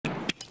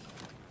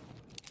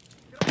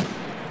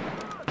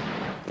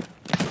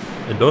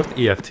In both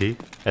EFT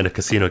and a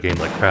casino game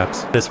like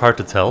Craps, it is hard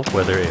to tell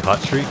whether a hot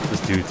streak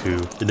is due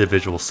to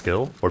individual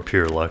skill or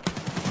pure luck.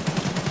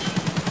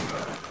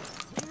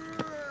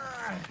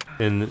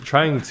 In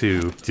trying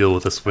to deal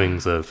with the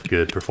swings of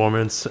good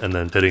performance and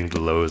then hitting the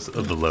lows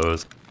of the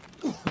lows,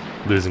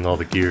 losing all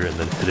the gear and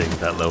then hitting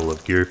that level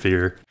of gear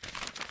fear,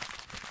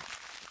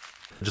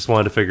 I just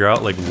wanted to figure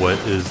out like what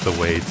is the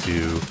way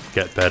to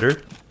get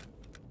better.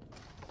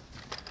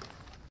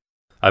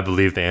 I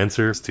believe the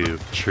answer is to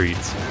treat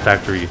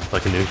Factory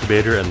like an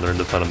incubator and learn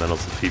the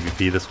fundamentals of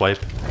PvP this wipe.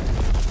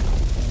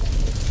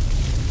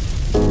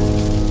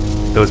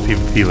 Those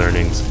PvP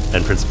learnings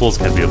and principles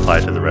can be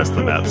applied to the rest of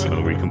the maps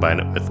when we combine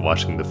it with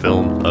watching the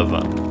film of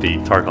the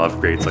Tarkov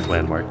grades like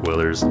Landmark,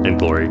 Willers, and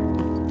Glory.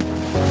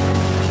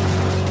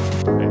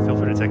 Hey, feel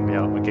free to take me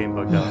out, my game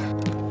bugged out.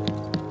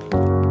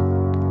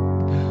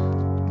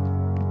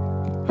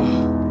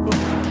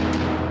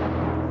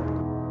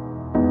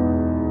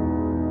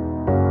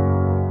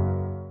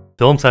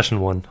 Film session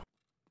 1.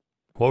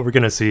 What we're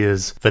going to see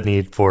is the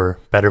need for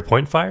better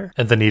point fire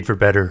and the need for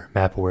better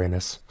map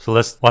awareness. So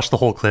let's watch the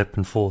whole clip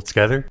in full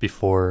together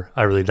before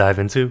I really dive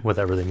into what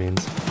that really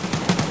means.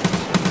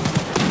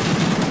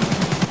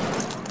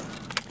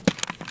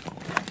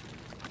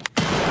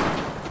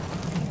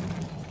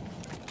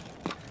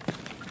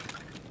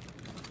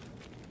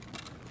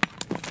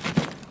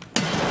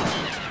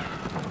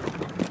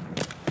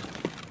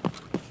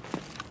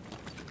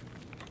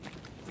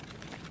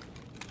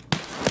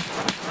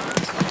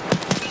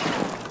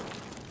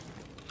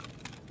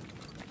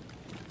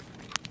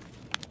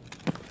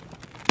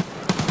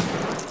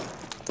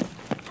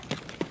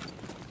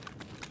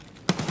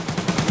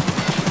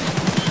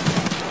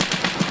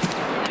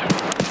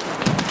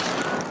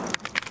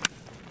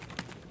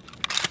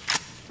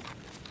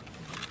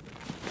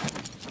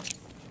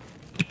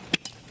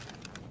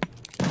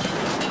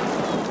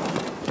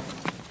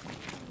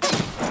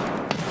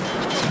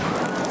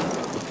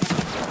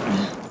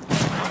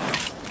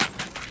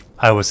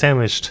 I was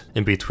sandwiched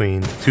in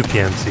between two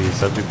PMCs,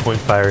 so through point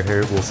fire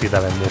here, we'll see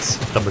that I miss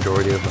the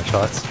majority of my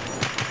shots.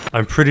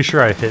 I'm pretty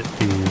sure I hit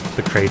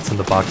the crates and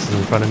the boxes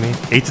in front of me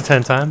 8 to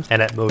 10 times,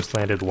 and at most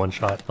landed one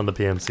shot on the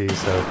PMC,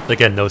 so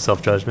again, no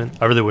self-judgment.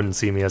 I really wouldn't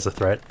see me as a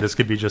threat. This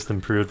could be just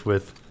improved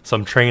with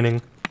some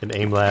training in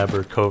aim lab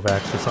or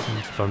Kovacs or something,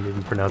 if I'm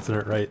even pronouncing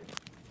it right.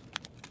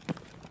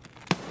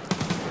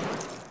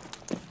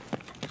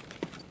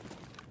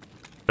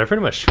 I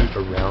pretty much shoot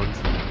around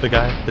the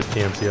guy, this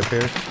PMC up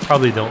here.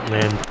 Probably don't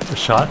land a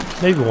shot,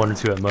 maybe one or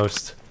two at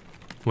most.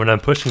 When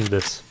I'm pushing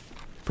this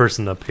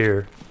person up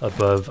here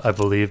above, I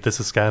believe this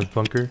is Scav's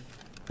bunker,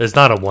 it's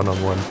not a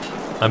one-on-one.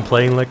 I'm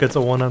playing like it's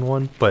a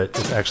one-on-one, but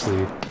it's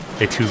actually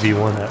a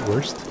 2v1 at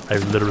worst. I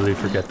literally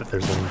forget that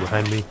there's one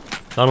behind me.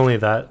 Not only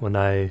that, when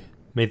I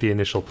made the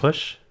initial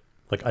push,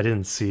 like I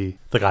didn't see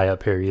the guy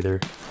up here either.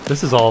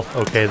 This is all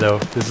okay though,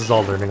 this is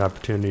all learning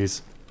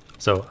opportunities.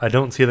 So I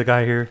don't see the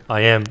guy here.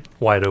 I am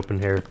wide open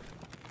here.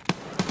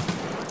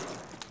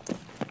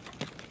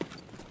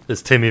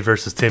 It's Timmy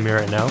versus Timmy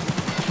right now,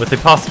 with a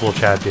possible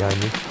Chad behind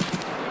me.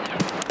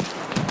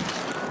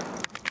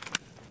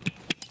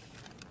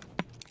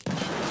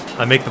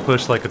 I make the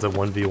push like it's a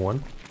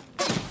 1v1.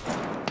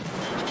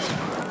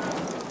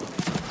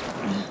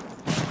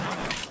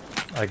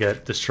 I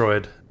get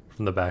destroyed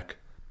from the back.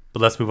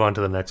 But let's move on to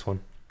the next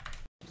one.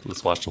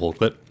 Let's watch the whole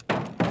clip.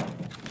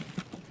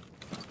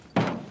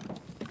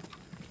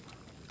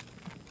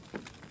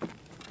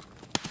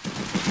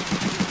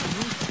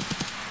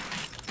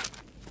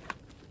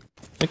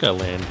 I think I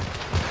land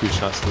 2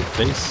 shots to the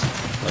face,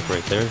 like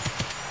right there,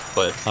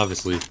 but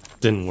obviously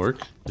didn't work.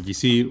 If you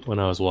see when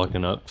I was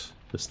walking up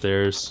the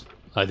stairs,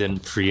 I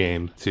didn't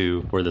pre-aim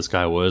to where this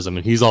guy was. I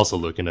mean, he's also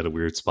looking at a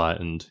weird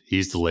spot and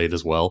he's delayed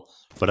as well,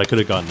 but I could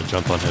have gotten a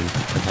jump on him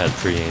and had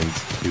pre-aimed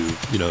to,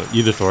 you know,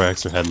 either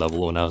thorax or head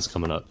level when I was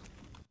coming up.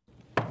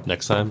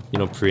 Next time, you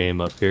know, pre-aim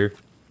up here.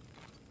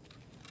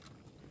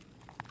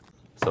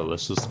 So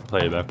let's just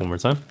play it back one more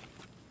time.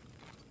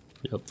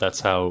 Yep, that's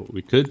how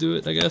we could do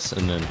it, I guess,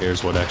 and then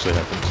here's what actually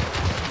happens.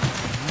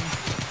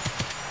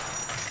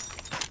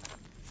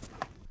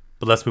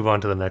 But let's move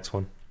on to the next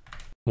one.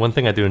 One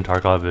thing I do in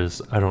Tarkov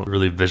is I don't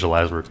really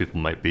visualize where people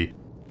might be.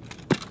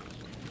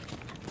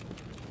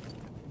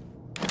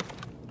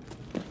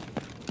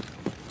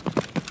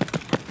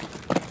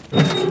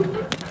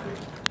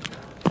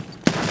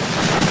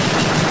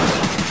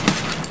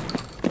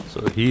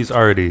 So he's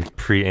already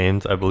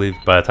pre-aimed, I believe.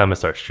 By the time I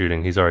start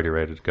shooting, he's already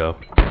ready to go.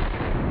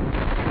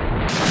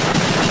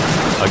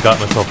 I got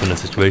myself in a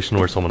situation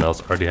where someone else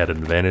already had an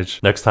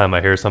advantage. Next time I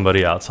hear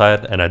somebody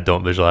outside and I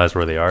don't visualize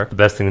where they are, the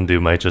best thing to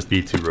do might just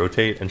be to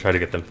rotate and try to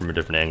get them from a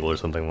different angle or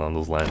something along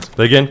those lines.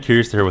 But again,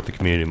 curious to hear what the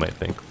community might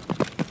think.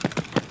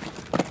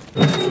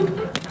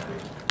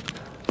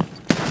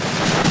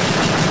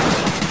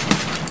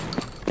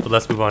 But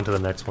let's move on to the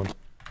next one.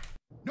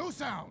 No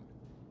sound.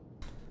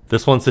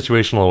 This one's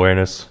situational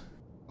awareness.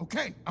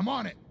 Okay, I'm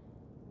on it.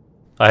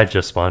 I had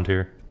just spawned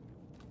here.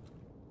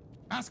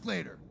 Ask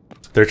later.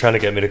 They're trying to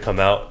get me to come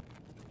out.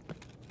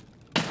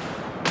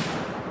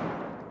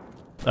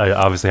 I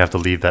obviously have to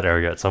leave that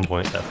area at some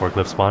point, that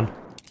forklift spawn.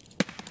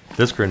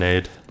 This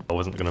grenade, I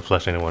wasn't going to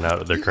flush anyone out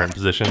of their current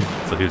position,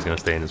 so he was going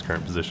to stay in his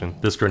current position.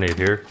 This grenade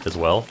here as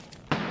well.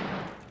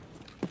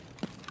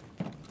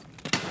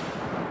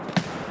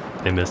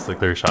 They missed the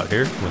clear shot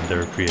here when they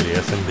were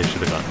pre-ADSing. They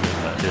should have gotten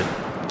in that hit.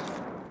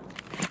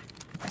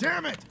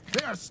 Damn it!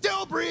 They are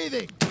still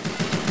breathing!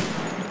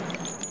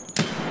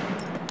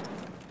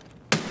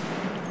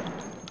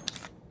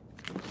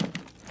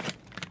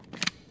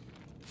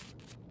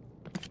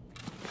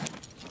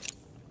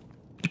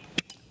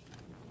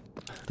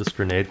 This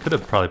grenade could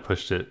have probably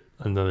pushed it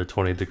another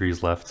 20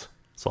 degrees left,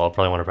 so I'll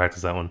probably want to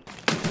practice that one.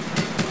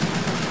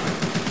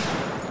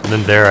 And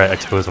then there I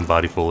exposed him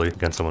body fully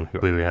against someone who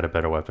clearly had a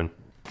better weapon.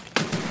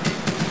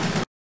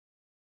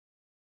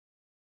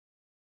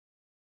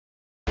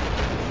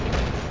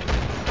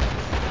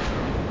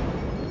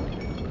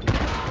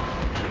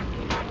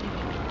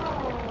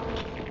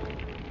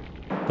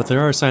 But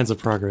there are signs of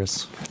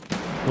progress.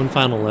 One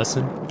final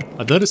lesson.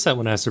 I've noticed that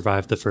when I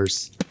survive the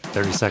first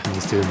 30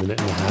 seconds to a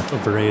minute and a half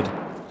of a raid,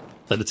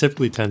 that it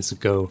typically tends to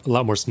go a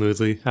lot more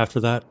smoothly after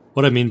that.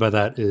 What I mean by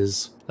that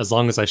is, as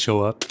long as I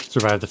show up,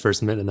 survive the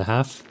first minute and a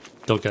half,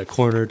 don't get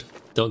cornered,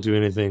 don't do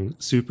anything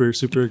super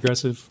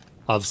aggressive,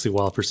 obviously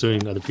while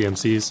pursuing other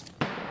PMCs,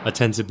 I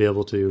tend to be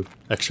able to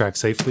extract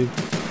safely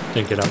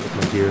and get out with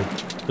my gear.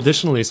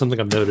 Additionally, something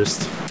I've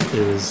noticed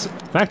is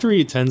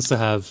Factory tends to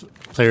have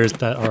players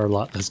that are a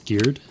lot less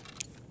geared.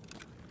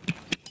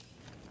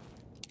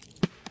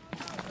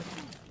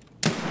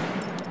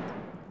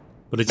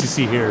 But as you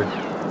see here,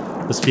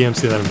 this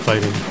PMC that I'm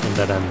fighting and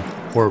that I'm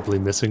horribly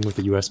missing with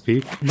the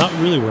USP, not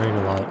really wearing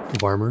a lot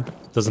of armor,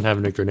 doesn't have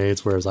any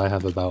grenades, whereas I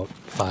have about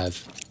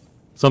 5.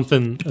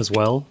 Something as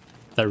well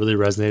that really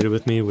resonated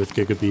with me with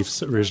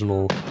Gigabeef's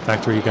original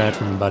Factory guide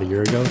from about a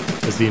year ago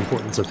is the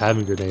importance of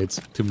having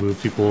grenades to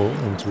move people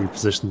and to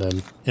reposition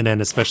them in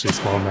an especially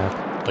small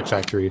map like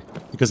Factory.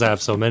 Because I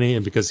have so many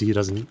and because he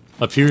doesn't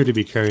appear to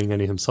be carrying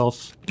any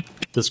himself,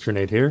 this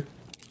grenade here,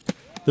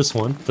 this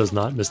one does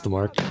not miss the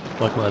mark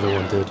like my other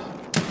one did.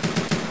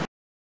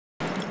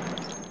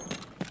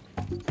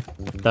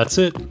 That's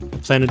it.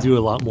 Plan to do a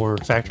lot more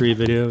Factory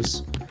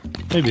videos,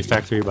 maybe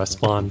Factory by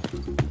spawn,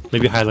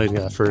 maybe highlighting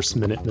that first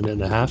minute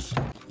and a half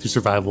to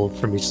survival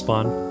from each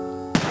spawn.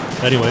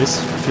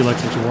 Anyways, if you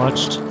liked what you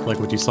watched, like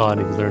what you saw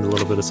and you learned a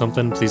little bit of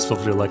something, please feel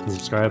free to like and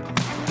subscribe,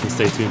 and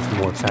stay tuned for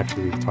more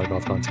Factory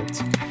Tarkov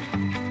content.